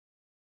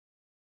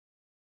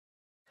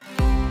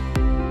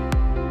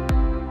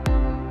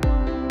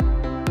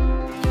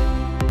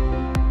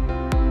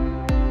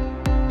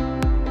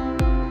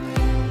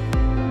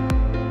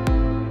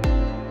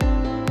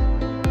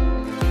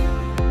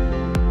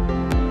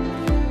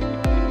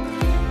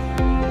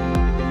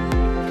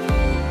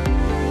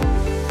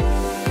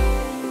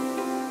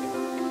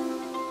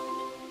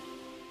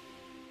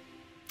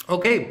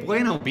Okay,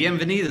 bueno,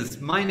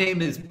 bienvenidos. My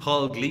name is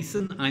Paul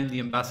Gleeson. I'm the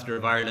Ambassador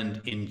of Ireland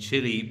in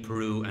Chile,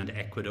 Peru, and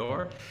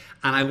Ecuador.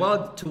 And I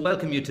want to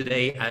welcome you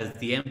today as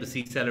the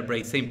Embassy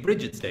celebrates St.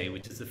 Brigid's Day,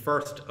 which is the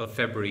 1st of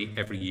February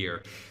every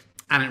year.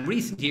 And in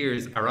recent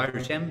years, our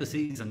Irish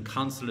embassies and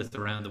consulates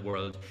around the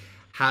world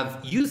have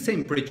used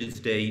St.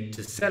 Brigid's Day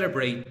to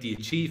celebrate the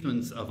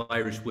achievements of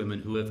Irish women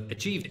who have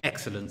achieved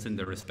excellence in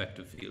their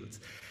respective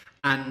fields.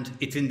 And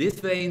it's in this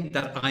vein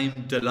that I'm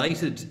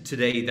delighted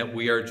today that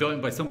we are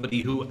joined by somebody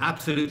who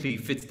absolutely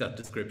fits that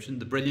description,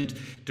 the brilliant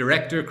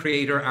director,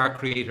 creator, art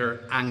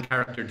creator and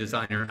character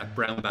designer at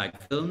Brown Bag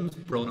Films,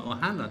 Bronagh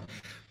O'Hanlon.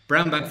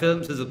 Brown Bag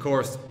Films is, of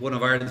course, one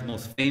of Ireland's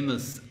most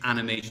famous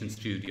animation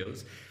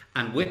studios.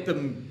 And with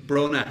them,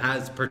 Bronagh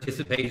has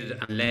participated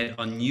and led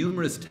on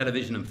numerous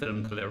television and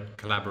film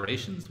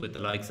collaborations with the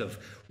likes of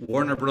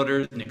Warner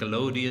Brothers,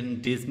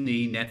 Nickelodeon,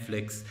 Disney,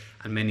 Netflix,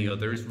 and many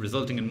others,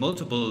 resulting in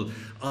multiple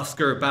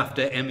Oscar,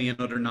 BAFTA, Emmy,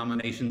 and other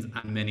nominations,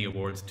 and many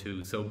awards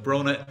too. So,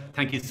 Bronagh,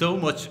 thank you so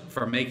much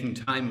for making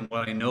time in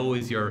what I know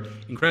is your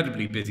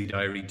incredibly busy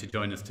diary to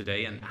join us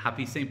today, and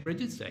happy St.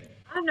 Brigid's Day.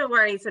 Oh, no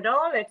worries at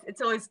all.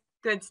 It's always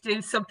good to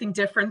do something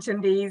different in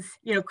these,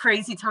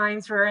 crazy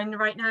times we're in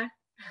right now.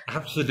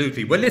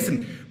 Absolutely. Well,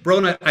 listen,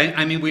 Bronagh,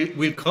 I mean,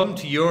 we'll come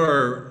to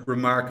your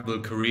remarkable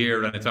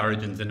career and its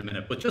origins in a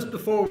minute, but just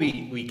before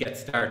we get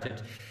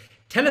started,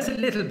 tell us a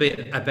little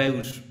bit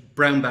about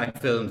Brown Bag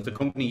Films, the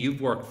company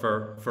you've worked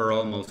for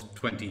almost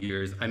 20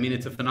 years. I mean,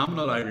 it's a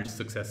phenomenal Irish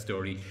success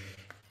story.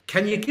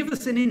 Can you give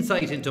us an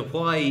insight into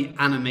why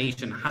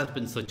animation has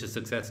been such a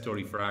success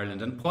story for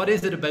Ireland, and what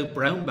is it about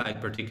Brown Bag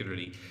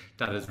particularly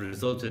that has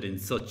resulted in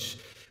such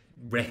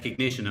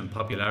recognition and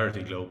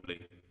popularity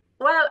globally?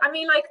 Well, I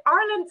mean,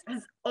 Ireland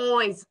has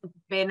always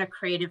been a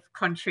creative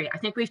country. I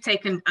think we've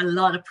taken a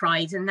lot of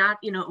pride in that,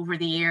 over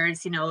the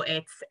years.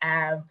 It's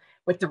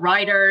with the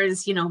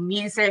writers,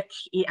 music,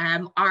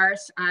 art.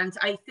 And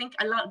I think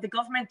a lot of the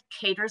government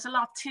caters a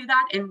lot to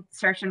that in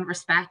certain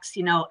respects,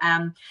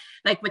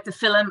 like with the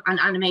film and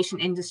animation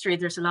industry,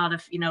 there's a lot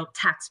of,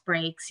 tax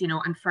breaks,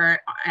 and for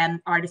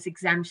artist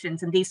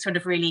exemptions, and these sort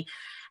of really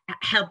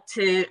help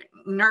to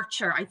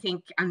nurture, I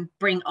think, and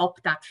bring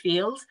up that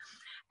field.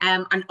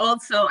 And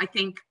also, I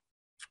think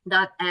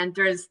that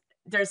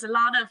there's a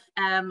lot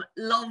of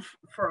love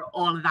for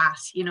all of that,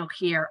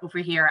 over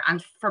here.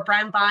 And for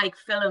Brown Bag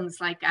Films,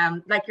 like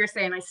you're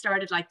saying, I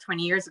started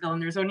 20 years ago,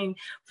 and there's only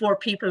 4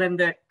 people in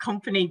the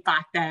company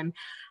back then.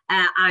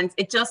 And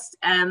it just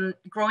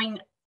growing,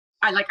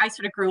 I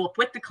sort of grew up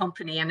with the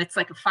company, and it's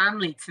like a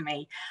family to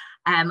me.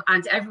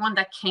 And everyone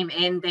that came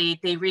in,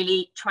 they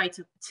really tried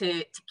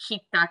to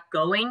keep that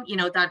going,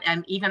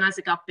 that even as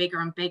it got bigger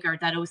and bigger,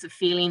 that it was a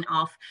feeling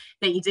of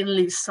that you didn't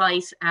lose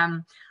sight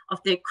of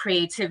the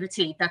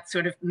creativity that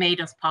sort of made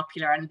us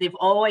popular. And they've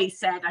always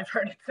said, I've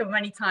heard it so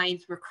many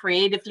times, we're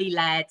creatively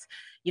led,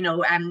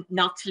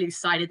 not to lose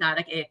sight of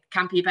that. It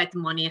can't be about the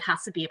money, it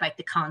has to be about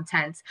the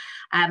content.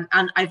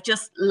 And I've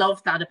just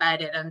loved that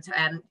about it.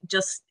 And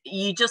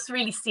you just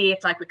really see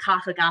it with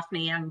Cathal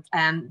Gaffney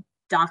and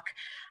Doc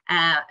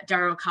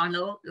Darragh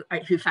O'Connell,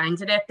 who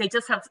founded it. They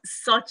just have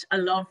such a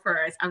love for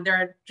it, and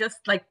they're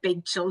just like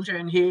big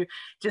children who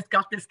just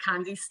got this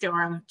candy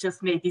store and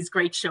just made these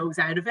great shows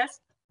out of it.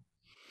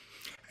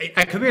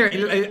 Come here,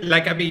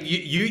 I mean,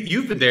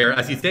 you've been there,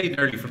 as you say,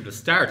 nearly from the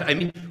start. I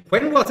mean,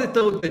 when was it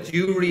though that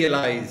you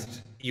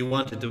realised you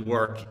wanted to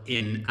work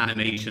in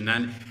animation,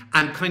 and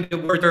kind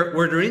of were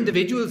there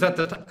individuals at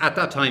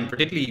that time,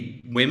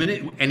 particularly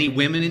women, any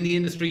women in the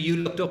industry you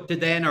looked up to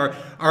then, or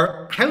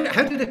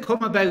how did it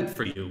come about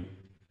for you?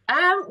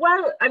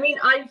 Well, I mean,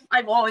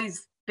 I've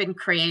always been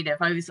creative.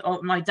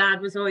 My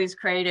dad was always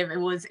creative. It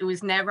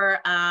was never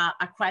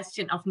a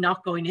question of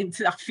not going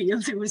into that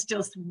field. It was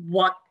just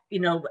what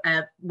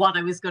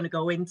I was going to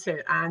go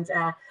into, and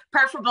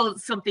preferable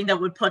something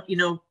that would put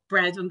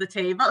bread on the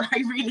table.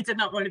 I really did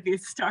not want to be a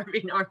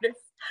starving artist.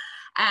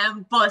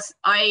 But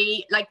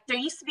there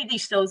used to be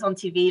these shows on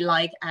TV,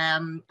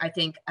 I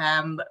think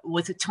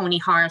was it Tony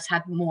Hart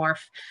had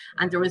Morph,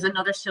 and there was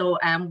another show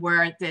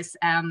where this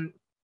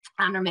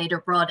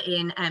animator brought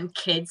in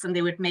kids, and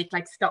they would make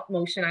stop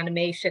motion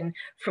animation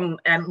from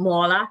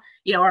Mala,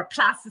 or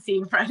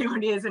plasticine for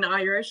anyone who isn't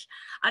Irish.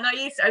 And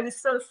I was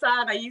so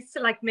sad. I used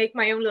to make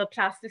my own little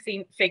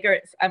plasticine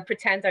figures and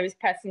pretend I was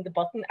pressing the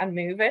button and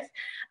move it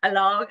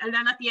along. And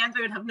then at the end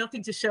I would have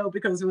nothing to show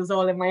because it was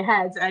all in my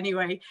head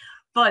anyway.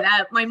 But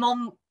my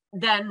mum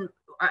then,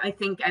 I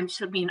think,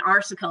 showed me an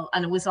article,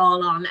 and it was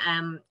all on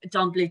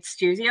Don Bluth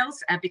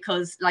Studios,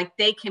 because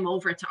they came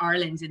over to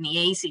Ireland in the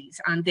 80s,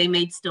 and they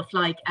made stuff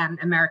like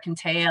American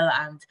Tail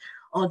and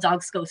All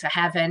Dogs Go to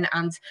Heaven.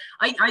 And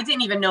I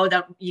didn't even know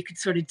that you could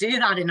sort of do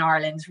that in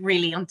Ireland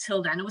really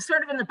until then. It was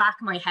sort of in the back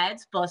of my head,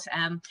 but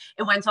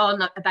it went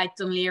on about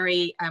Dún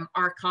Laoghaire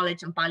Art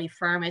College and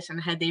Ballyfermot, and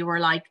how they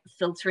were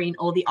filtering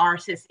all the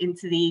artists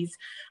into these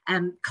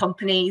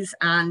companies,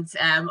 and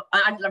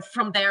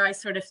from there I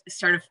sort of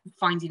started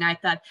finding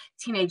out that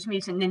Teenage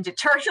Mutant Ninja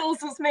Turtles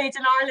was made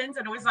in Ireland,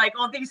 and it was like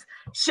all these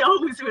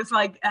shows was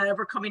like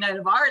were coming out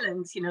of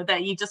Ireland, you know,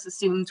 that you just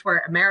assumed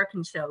were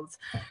American shows.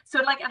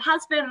 So like it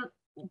has been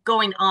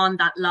going on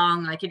that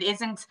long. Like it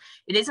isn't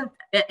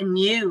a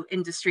new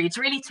industry. It's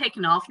really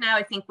taken off now,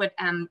 I think, with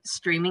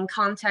streaming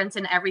content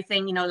and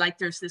everything, you know, like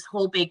there's this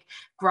whole big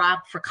grab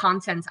for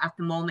content at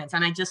the moment,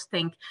 and I just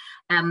think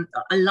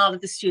a lot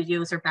of the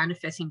studios are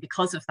benefiting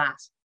because of that.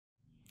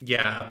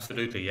 Yeah,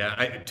 absolutely.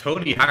 Yeah,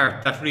 Tony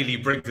Hart, that really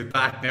brings it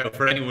back now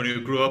for anyone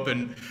who grew up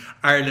in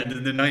Ireland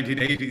in the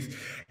 1980s.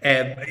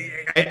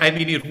 I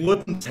mean, it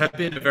wouldn't have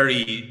been a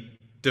very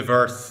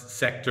diverse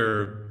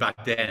sector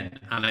back then.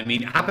 And I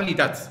mean, happily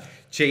that's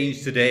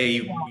changed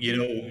today. You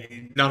know,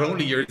 not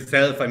only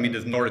yourself, I mean,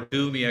 there's Nora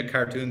Toomey at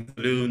Cartoon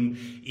Saloon,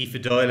 Aoife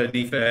Doyle and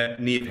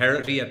Niamh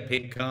Herity at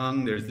Pig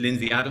Kong, there's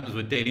Lindsay Adams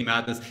with Daily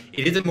Madness.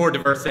 It is a more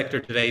diverse sector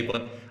today,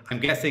 but I'm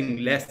guessing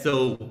less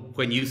so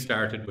when you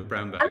started with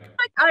Brown Bag.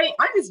 I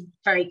was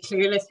very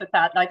clueless with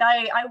that. Like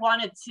I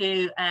wanted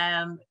to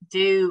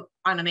do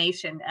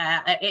animation.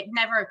 It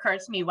never occurred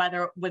to me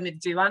whether women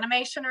do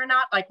animation or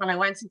not. Like when I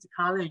went into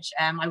college,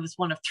 I was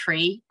one of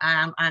three,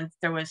 and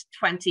there was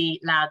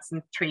 20 lads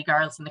and 3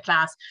 girls in the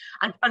class.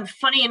 And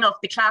funny enough,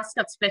 the class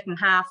got split in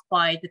half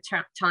by the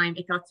time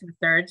it got to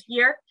the 3rd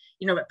year.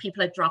 You know,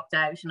 people had dropped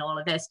out and all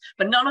of this,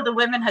 but none of the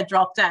women had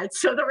dropped out.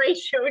 So the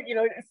ratio, you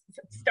know,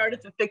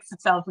 started to fix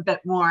itself a bit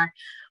more.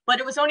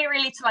 But it was only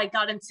really till I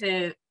got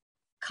into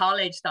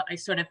college that I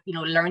sort of, you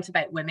know, learned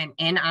about women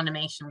in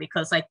animation,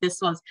 because like this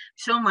was,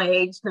 showing my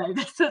age now,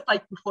 this was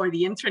like before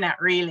the internet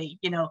really,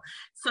 you know.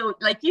 So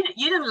like you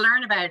didn't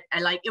learn about,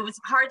 like it was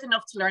hard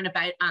enough to learn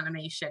about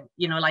animation,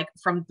 you know, like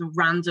from the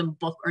random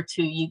book or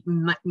two you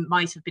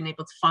might have been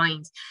able to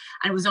find.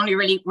 And it was only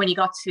really when you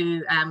got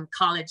to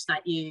college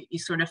that you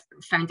sort of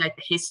found out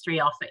the history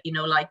of it, you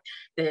know, like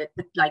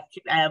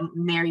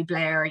Mary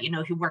Blair, you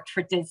know, who worked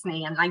for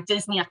Disney, and like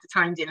Disney at the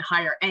time didn't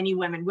hire any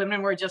women.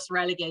 Women were just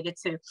relegated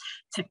to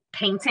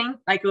painting.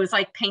 Like it was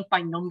like paint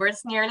by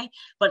numbers nearly.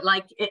 But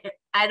like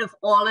out of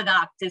all of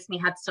that, Disney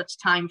had such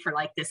time for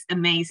like this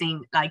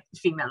amazing like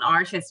female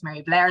artist,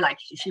 Mary Blair. Like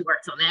she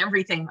worked on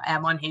everything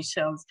on his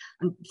shows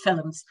and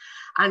films.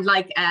 And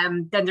like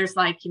then there's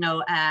like, you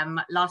know,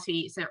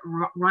 Lottie, is it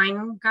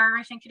Reinger,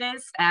 I think it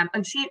is,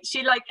 and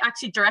she like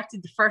actually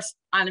directed the first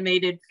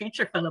animated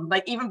feature film,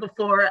 like even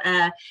before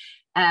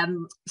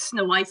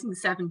Snow White and the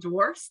Seven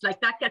Dwarfs.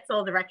 Like that gets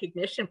all the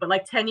recognition, but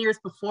like 10 years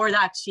before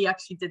that she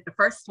actually did the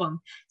first one.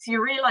 So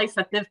you realize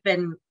that they've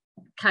been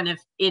kind of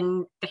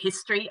in the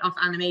history of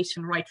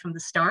animation right from the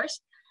start.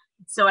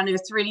 So, and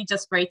it's really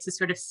just great to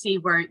sort of see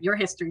where your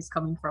history is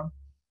coming from.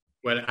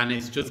 Well, and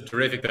it's just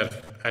terrific that,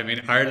 I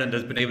mean, Ireland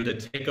has been able to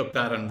take up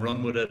that and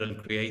run with it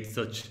and create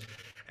such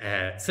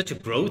a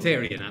growth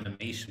area in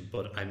animation.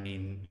 But I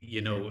mean,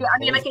 you know, yeah, I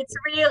mean, like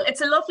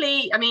it's a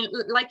lovely, I mean,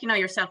 like, you know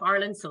yourself,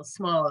 Ireland's so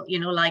small, you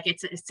know, like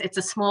it's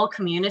a small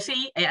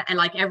community, and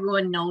like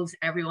everyone knows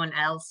everyone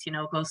else, you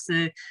know, goes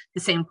to the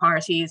same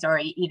parties, or,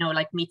 you know,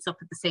 like meets up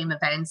at the same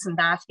events and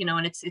that, you know.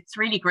 And it's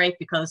really great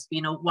because,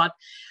 you know, what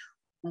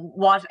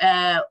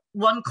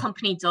one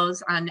company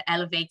does and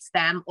elevates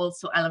them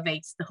also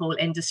elevates the whole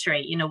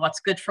industry. You know, what's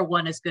good for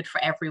one is good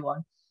for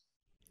everyone.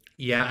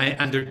 Yeah,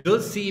 and there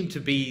does seem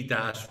to be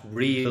that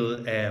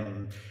real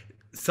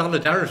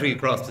solidarity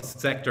across the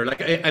sector.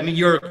 Like, I mean,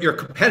 your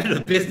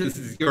competitive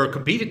businesses, you're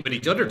competing with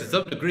each other to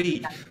some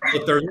degree,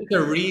 but there is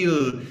a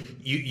real,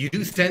 you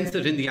do sense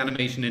it in the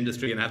animation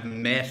industry, and have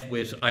met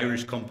with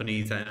Irish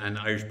companies and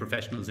Irish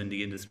professionals in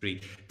the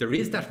industry. There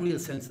is that real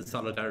sense of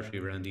solidarity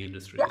around the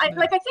industry. Yeah,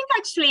 I think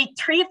actually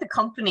 3 of the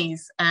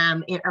companies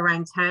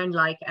around town,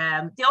 like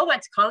they all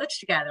went to college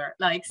together.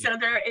 Like, so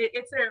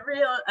it's a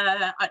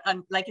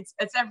real, like it's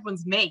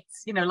everyone's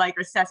mates, you know, like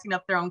are setting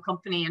up their own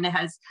company, and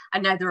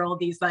now they're all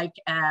these like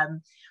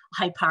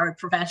high-powered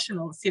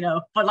professionals, you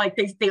know. But like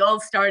they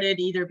all started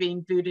either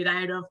being booted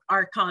out of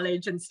our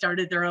college and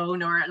started their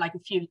own, or like a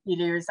few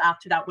years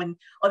after that when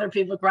other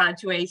people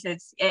graduated.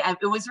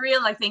 It was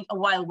real, I think, a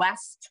Wild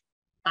West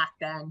back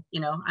then,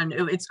 you know, and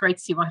it's great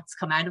to see what's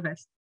come out of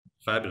it.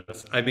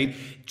 Fabulous. I mean,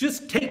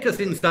 just take us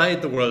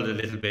inside the world a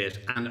little bit.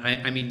 And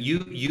I mean,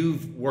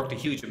 you've worked a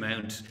huge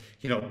amount,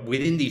 you know,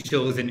 within these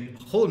shows in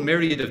a whole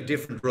myriad of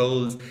different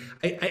roles.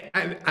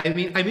 I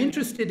mean, I'm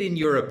interested in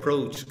your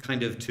approach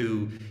kind of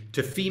to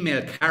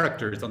female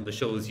characters on the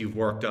shows you've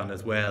worked on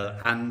as well.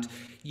 And,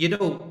 you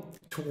know,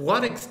 to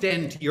what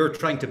extent you're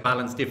trying to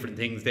balance different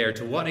things there,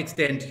 to what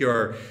extent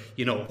you're,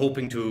 you know,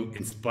 hoping to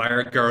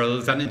inspire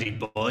girls and indeed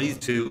boys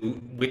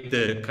with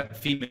the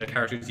female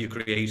characters you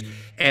create,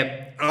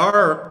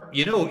 or,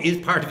 you know,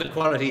 is part of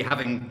equality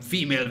having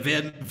female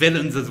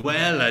villains as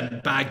well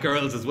and bad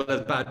girls as well as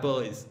bad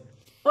boys?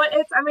 Well,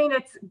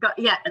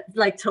 yeah,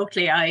 like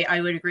totally, I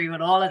would agree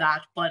with all of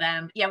that. But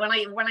yeah, when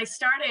I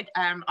started,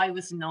 I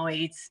was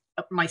annoyed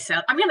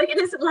myself. I mean, like, it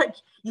isn't like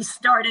you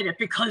started it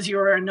because you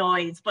were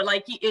annoyed, but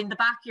like in the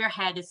back of your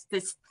head is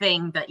this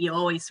thing that you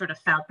always sort of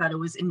felt that it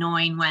was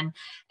annoying when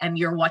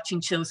you're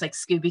watching shows like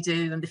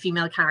Scooby-Doo and the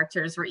female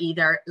characters were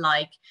either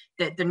like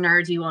the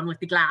nerdy one with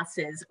the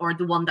glasses or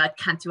the one that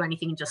can't do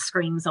anything and just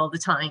screams all the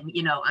time,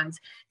 you know, and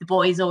the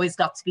boys always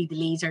got to be the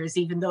leaders,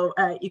 even though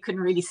you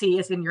couldn't really see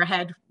it in your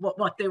head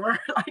what they were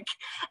like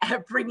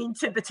bringing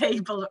to the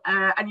table,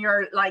 and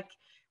you're like,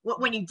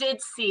 when you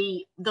did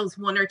see those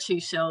one or two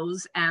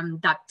shows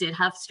that did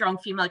have strong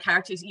female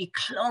characters, you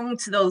clung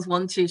to those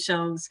 1-2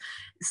 shows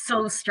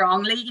so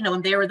strongly, you know,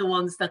 and they were the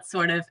ones that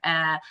sort of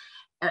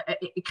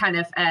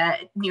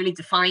nearly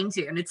defined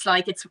you. And it's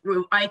like,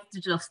 I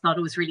just thought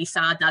it was really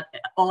sad that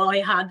all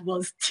I had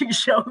was 2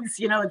 shows,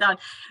 you know, that,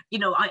 you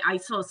know, I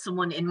saw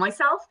someone in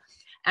myself.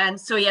 And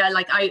so, yeah,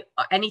 like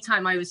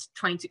anytime I was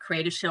trying to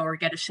create a show or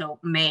get a show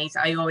made,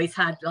 I always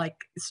had like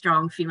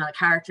strong female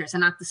characters.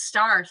 And at the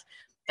start,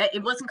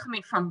 it wasn't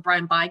coming from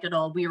Brown Bag at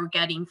all. We were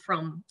getting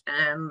from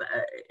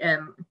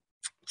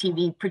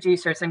TV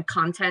producers and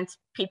content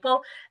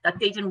people that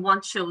they didn't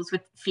want shows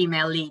with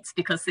female leads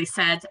because they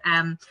said,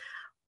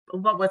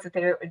 what was it?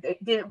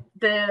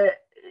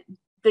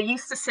 They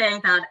used to say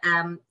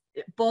that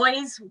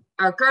boys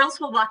or girls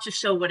will watch a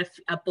show with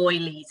a boy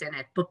lead in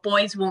it, but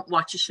boys won't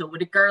watch a show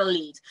with a girl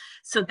lead.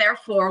 So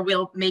therefore,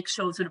 we'll make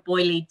shows with a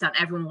boy lead that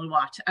everyone will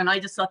watch. And I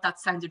just thought that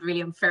sounded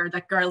really unfair,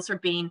 that girls are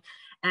being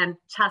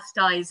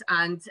chastised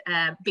and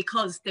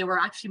because they were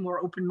actually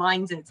more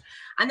open-minded.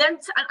 And then and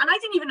I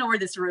didn't even know where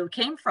this rule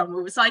came from.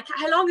 It was like,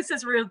 how long has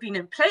this rule been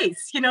in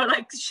place? You know,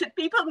 like, should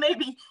people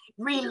maybe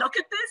re-look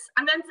at this?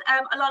 And then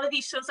a lot of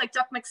these shows like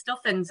Duck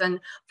McStuffins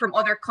and from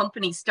other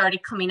companies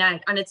started coming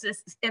out, and it's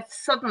as if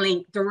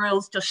suddenly the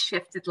rules just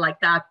shifted like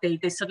that. They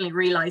suddenly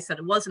realized that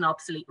it was an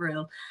obsolete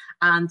rule,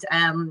 and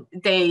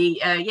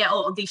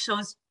all of these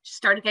shows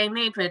started getting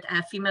made with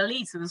female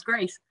leads. It was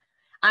great.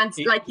 And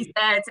like you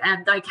said,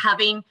 like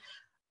having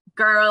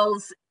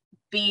girls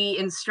be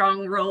in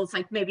strong roles,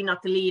 like maybe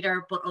not the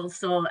leader, but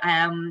also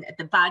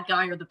the bad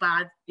guy or the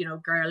bad, you know,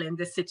 girl in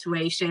this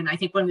situation. I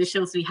think one of the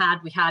shows we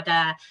had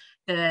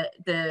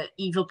the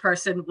evil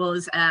person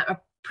was a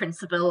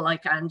principal,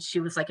 like, and she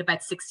was like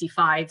about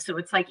 65. So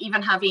it's like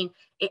even having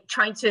it,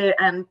 trying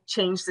to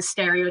change the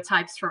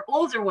stereotypes for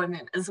older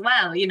women as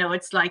well. You know,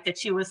 it's like that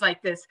she was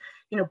like this,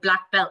 you know,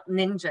 black belt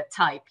ninja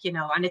type, you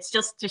know, and it's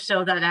just to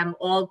show that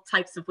all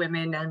types of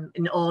women and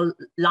in all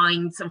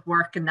lines of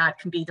work and that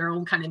can be their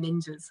own kind of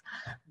ninjas.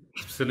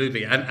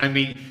 Absolutely. And I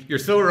mean, you're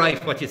so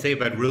right what you say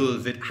about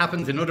rules. It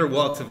happens in other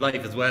walks of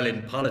life as well,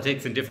 in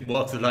politics and different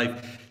walks of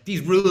life.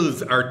 These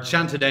rules are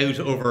chanted out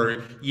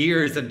over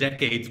years and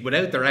decades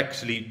without there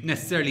actually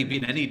necessarily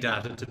being any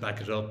data to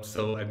back it up.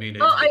 So, I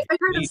mean... I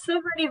heard of so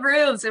many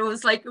rules. It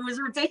was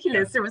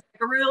ridiculous. Yeah. There was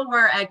like a rule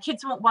where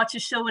kids won't watch a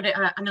show with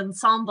an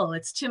ensemble.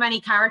 It's too many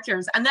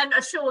characters. And then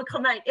a show will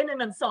come out in an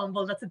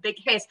ensemble that's a big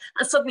hit.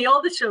 And suddenly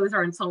all the shows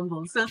are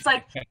ensembles. So it's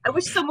like, I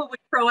wish someone would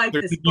throw out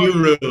There's this a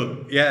new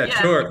rule. Yeah,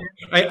 sure.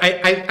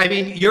 I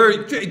mean,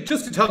 you're,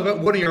 just to talk about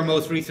one of your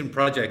most recent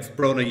projects,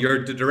 Bronagh,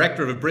 you're the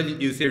director of a brilliant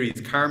new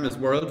series, Karma's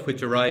World,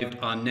 which arrived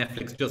on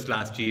Netflix just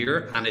last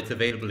year, and it's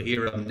available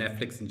here on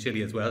Netflix in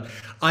Chile as well.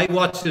 I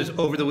watched it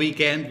over the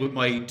weekend with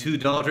my 2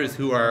 daughters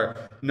who are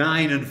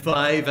 9 and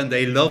 5, and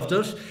they loved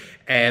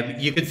it.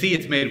 You can see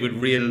it's made with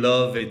real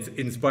love. It's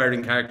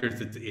inspiring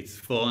characters. It's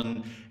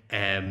fun.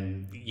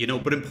 You know,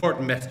 but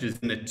important messages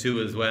in it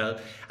too as well.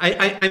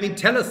 I mean,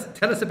 tell us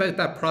about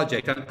that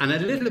project and a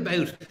little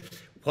about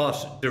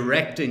what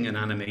directing an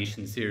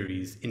animation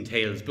series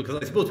entails, because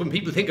I suppose when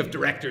people think of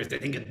directors, they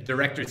think of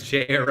director's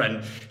chair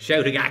and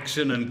shouting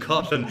action and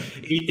cut, and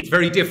it's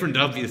very different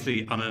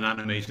obviously on an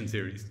animation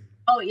series.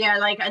 Oh yeah,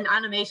 like an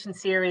animation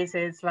series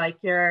is like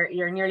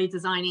you're nearly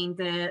designing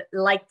the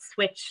light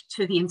switch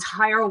to the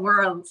entire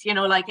world, you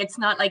know, like it's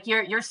not like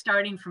you're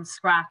starting from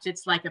scratch.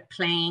 It's like a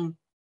plain,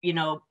 you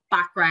know,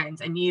 background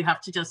and you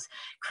have to just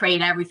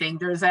create everything.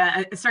 There's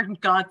a certain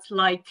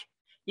godlike,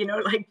 you know,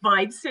 like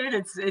vibes to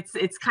it.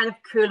 It's kind of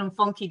cool and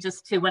funky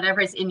just to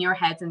whatever is in your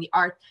head and the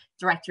art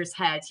director's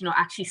head, you know,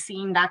 actually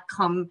seeing that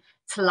come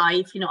to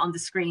life, you know, on the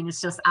screen is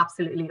just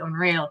absolutely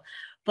unreal.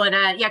 But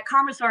yeah,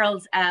 Karma's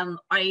World,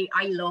 I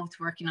loved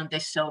working on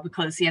this show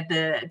because yeah,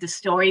 the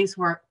stories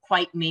were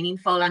quite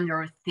meaningful and there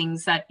were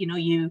things that, you know,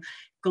 you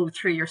go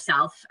through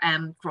yourself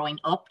growing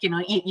up. You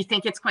know, you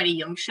think it's quite a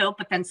young show,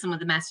 but then some of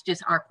the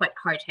messages are quite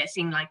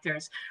hard-hitting, like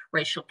there's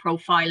racial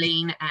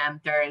profiling,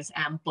 there's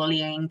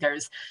bullying,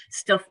 there's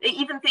stuff,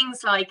 even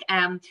things like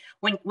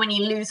when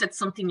you lose at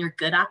something you're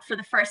good at for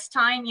the first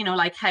time, you know,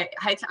 like how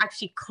to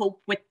actually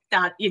cope with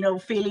that, you know,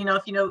 feeling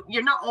of, you know,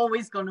 you're not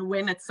always going to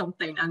win at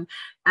something. And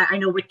I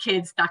know with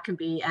kids that can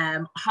be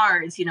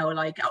hard, you know,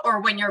 like,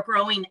 or when you're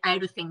growing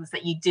out of things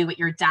that you do with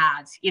your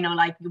dad, you you know,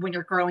 like when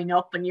you're growing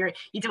up and you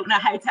don't know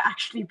how to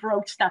actually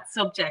broach that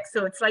subject.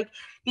 So it's like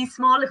these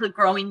small little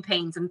growing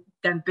pains and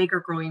then bigger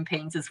growing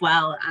pains as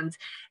well. And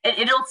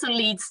it also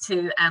leads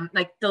to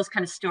like those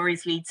kind of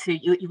stories lead to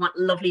you want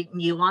lovely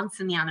nuance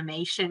in the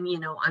animation, you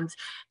know, and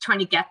trying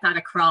to get that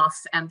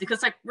across.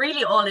 Because like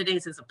really all it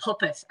is a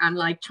puppet, and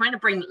like trying to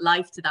bring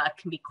life to that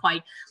can be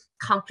quite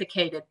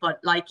complicated, but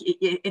like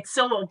it's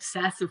so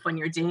obsessive when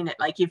you're doing it.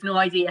 Like you've no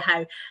idea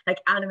how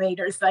like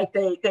animators, like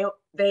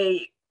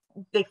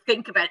they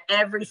think about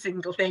every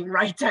single thing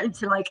right down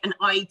to like an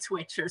eye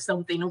twitch or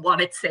something and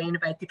what it's saying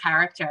about the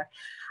character.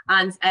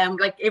 And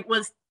like it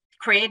was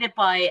created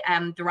by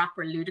the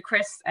rapper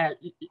Ludacris,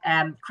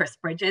 Chris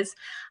Bridges,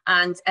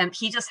 and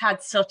he just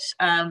had such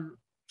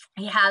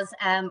he has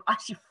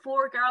actually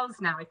 4 girls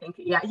now, I think.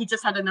 Yeah, he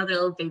just had another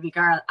little baby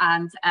girl,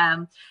 and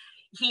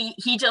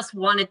he just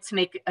wanted to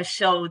make a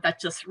show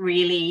that just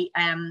really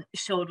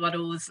showed what it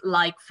was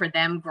like for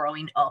them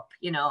growing up,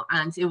 you know.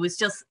 And it was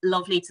just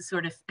lovely to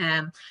sort of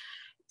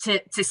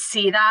to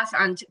see that,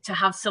 and to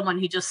have someone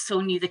who just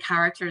so knew the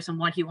characters and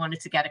what he wanted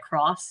to get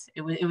across.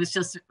 It was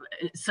just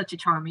such a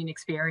charming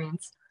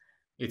experience.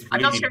 It's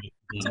I'm really, not sure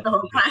to the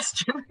whole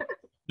question.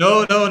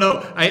 No.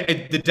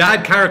 The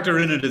dad character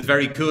in it is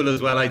very cool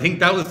as well. I think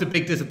that was the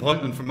big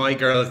disappointment for my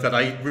girls, that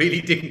I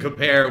really didn't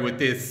compare with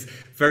this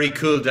very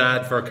cool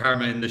dad for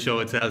Karma in the show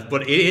itself.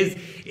 But it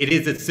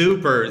is a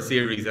super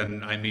series,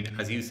 and I mean,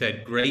 as you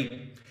said,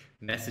 great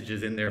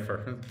messages in there for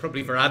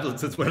probably for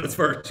adults as well as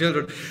for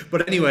children.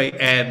 But anyway,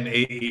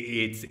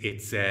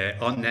 it's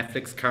on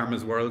Netflix,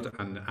 Karma's World,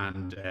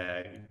 and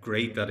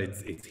great that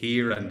it's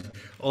here, and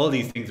all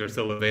these things are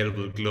so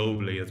available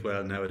globally as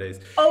well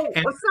nowadays.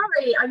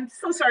 Sorry, I'm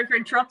so sorry for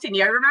interrupting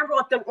you. I remember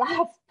what the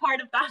last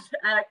part of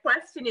that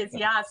question is.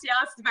 Yes, you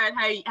asked about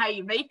how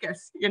you make it,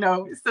 you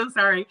know. So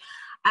sorry.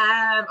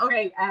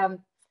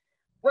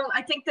 Well,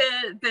 I think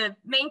the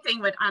main thing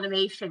with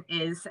animation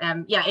is,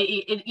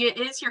 it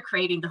is you're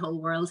creating the whole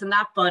world and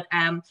that, but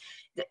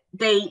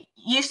they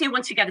usually,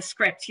 once you get a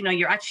script, you know,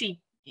 you're actually,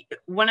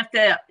 one of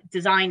the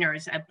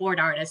designers,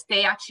 board artists,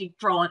 they actually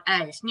draw it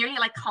out, nearly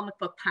like comic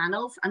book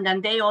panels, and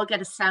then they all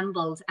get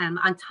assembled and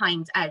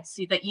timed out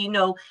so that you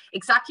know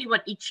exactly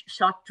what each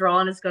shot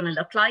drawn is going to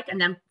look like. And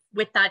then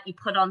with that, you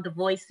put on the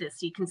voices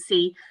so you can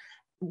see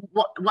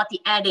what the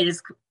edit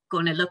is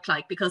going to look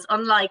like, because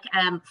unlike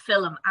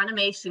film,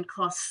 animation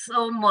costs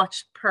so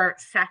much per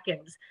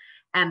second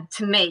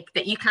to make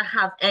that you can't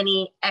have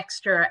any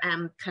extra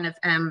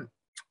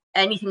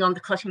anything on the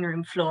cutting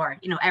room floor.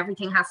 You know,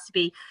 everything has to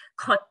be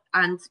cut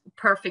and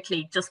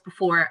perfectly just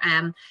before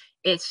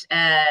it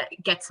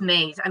gets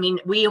made. I mean,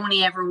 we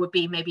only ever would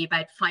be maybe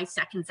about 5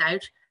 seconds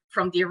out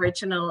from the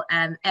original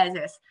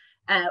edit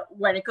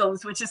when it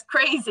goes, which is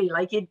crazy.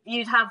 Like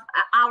you'd have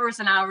hours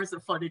and hours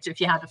of footage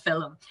if you had a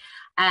film.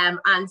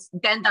 And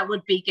then that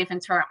would be given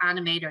to our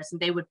animators, and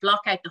they would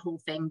block out the whole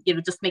thing, you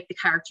know, just make the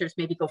characters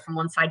maybe go from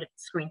one side of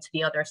the screen to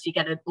the other, so you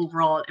get an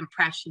overall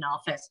impression of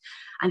it.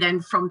 And then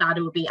from that,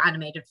 it will be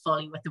animated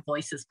fully with the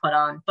voices put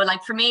on. But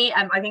like for me,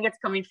 I think it's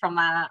coming from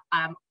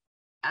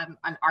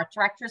an art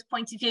director's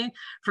point of view.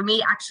 For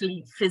me,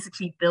 actually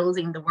physically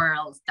building the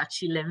world that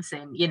she lives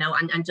in, you know,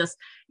 and just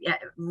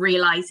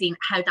realizing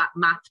how that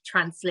map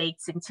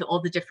translates into all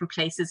the different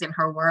places in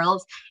her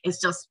world is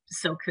just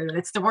so cool.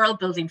 It's the world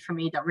building for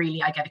me that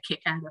really I get a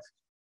kick out of.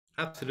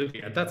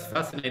 Absolutely, and that's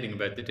fascinating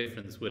about the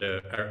difference with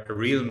a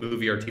real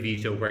movie or TV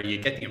show, where you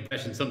get the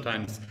impression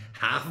sometimes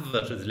half of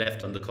it is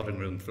left on the cutting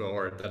room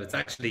floor, that it's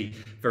actually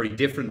very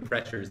different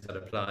pressures that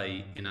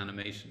apply in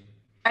animation.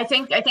 I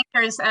think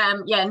there's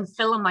in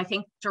film, I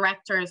think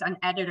directors and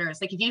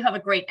editors, like if you have a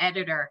great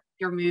editor,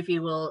 your movie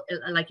will,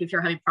 like if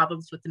you're having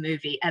problems with the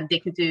movie, and they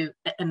can do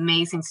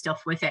amazing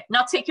stuff with it.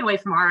 Not taken away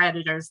from our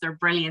editors, they're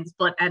brilliant,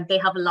 but they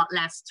have a lot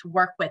less to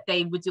work with.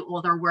 They would do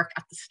all their work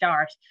at the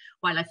start,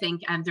 while I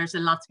think there's a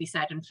lot to be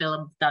said in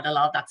film that a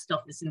lot of that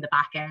stuff is in the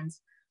back end.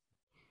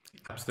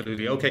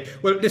 Absolutely. Okay.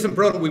 Well, listen,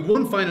 Bronagh, we've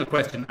one final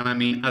question. And I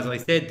mean, as I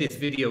said, this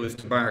video is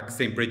to mark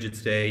St.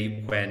 Brigid's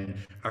Day, when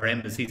our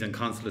embassies and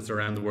consulates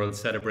around the world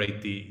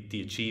celebrate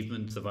the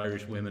achievements of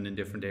Irish women in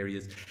different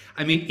areas.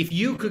 I mean, if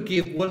you could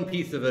give one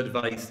piece of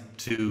advice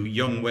to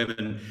young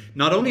women,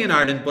 not only in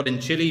Ireland, but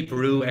in Chile,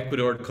 Peru,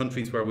 Ecuador, the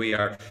countries where we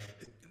are,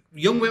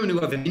 young women who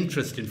have an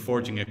interest in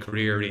forging a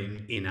career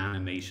in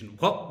animation,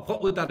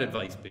 what would that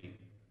advice be?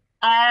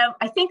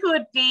 I think it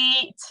would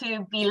be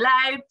to be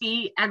loud,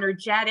 be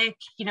energetic,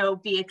 you know,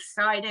 be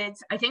excited.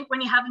 I think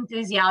when you have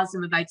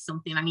enthusiasm about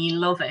something and you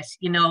love it,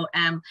 you know,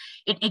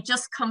 it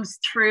just comes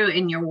through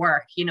in your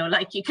work, you know,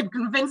 like you can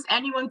convince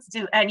anyone to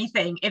do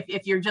anything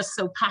if you're just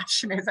so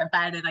passionate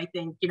about it. I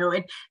think, you know,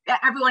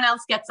 everyone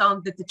else gets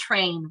on the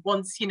train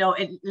once, you know,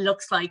 it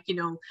looks like, you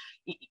know,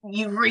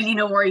 you really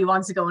know where you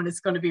want to go and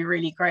it's going to be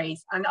really great.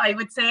 And I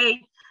would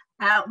say,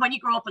 when you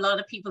grow up, a lot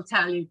of people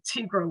tell you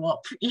to grow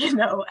up, you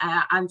know,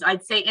 and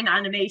I'd say in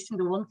animation,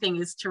 the one thing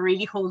is to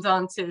really hold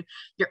on to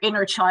your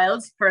inner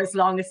child for as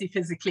long as you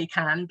physically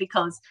can,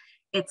 because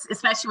it's,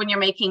 especially when you're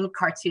making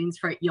cartoons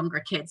for younger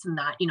kids and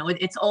that, you know,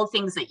 it's all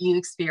things that you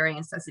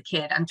experienced as a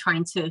kid, and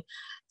trying to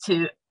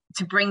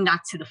to bring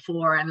that to the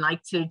fore, and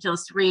like to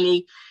just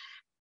really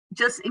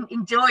just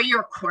enjoy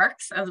your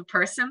quirks as a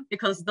person,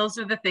 because those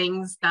are the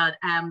things that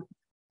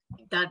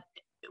that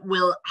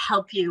will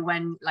help you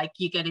when like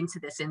you get into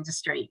this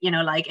industry. You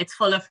know, like it's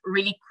full of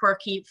really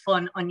quirky,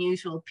 fun,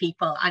 unusual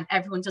people, and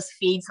everyone just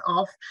feeds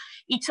off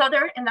each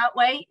other in that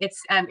way.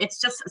 It's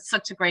just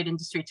such a great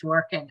industry to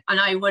work in. And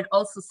I would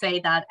also say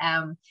that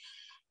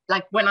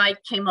like when I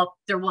came up,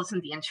 there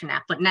wasn't the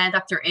internet, but now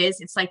that there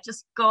is, it's like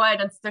just go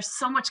out, and there's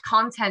so much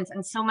content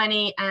and so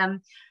many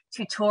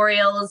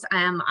tutorials,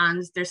 and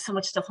there's so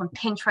much stuff on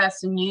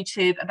Pinterest and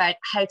YouTube about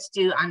how to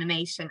do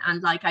animation.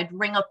 And like I'd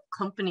ring up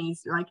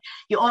companies, like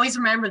you always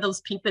remember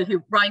those people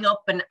who rang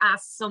up and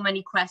asked so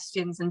many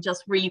questions and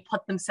just really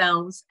put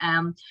themselves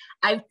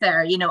out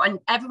there, you know, and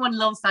everyone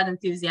loves that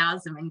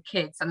enthusiasm in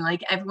kids, and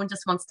like everyone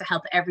just wants to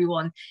help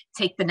everyone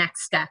take the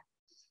next step.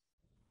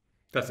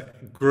 That's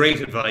great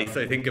advice,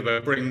 I think,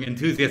 about bringing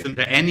enthusiasm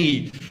to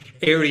any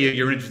area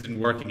you're interested in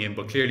working in,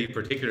 but clearly,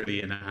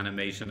 particularly in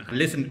animation. And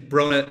listen,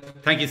 Bronagh,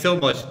 thank you so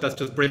much. That's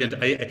just brilliant.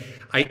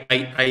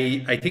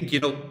 I think,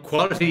 you know,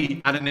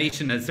 quality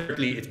animation has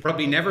certainly, it's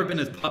probably never been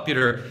as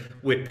popular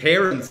with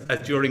parents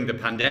as during the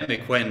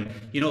pandemic, when,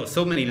 you know,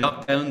 so many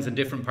lockdowns in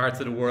different parts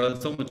of the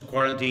world, so much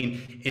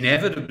quarantine,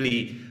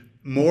 inevitably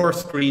more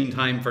screen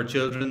time for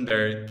children.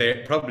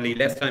 They're probably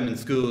less time in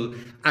school,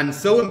 and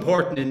so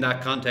important in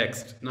that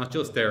context, not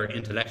just their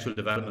intellectual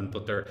development,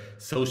 but their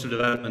social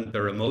development,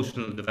 their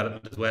emotional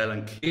development as well.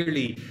 And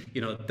clearly,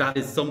 you know, that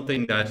is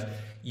something that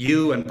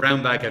you and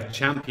Brown Bag have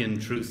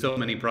championed through so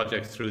many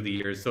projects through the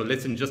years. So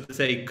listen, just to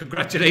say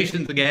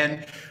congratulations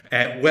again,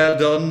 well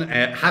done,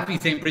 happy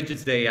St.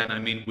 Brigid's Day, and I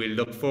mean, we'll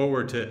look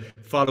forward to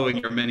following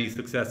your many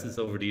successes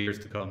over the years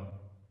to come.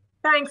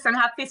 Thanks, and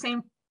happy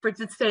St.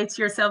 Brigid's Day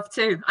to yourself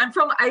too. I'm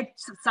from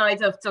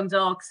outside of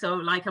Dundalk, so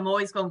like I'm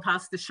always going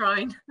past the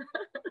shrine.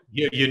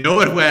 You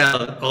know it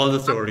well, all the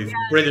stories. Yeah,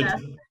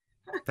 Brilliant.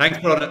 yeah. Thanks,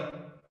 Bronagh.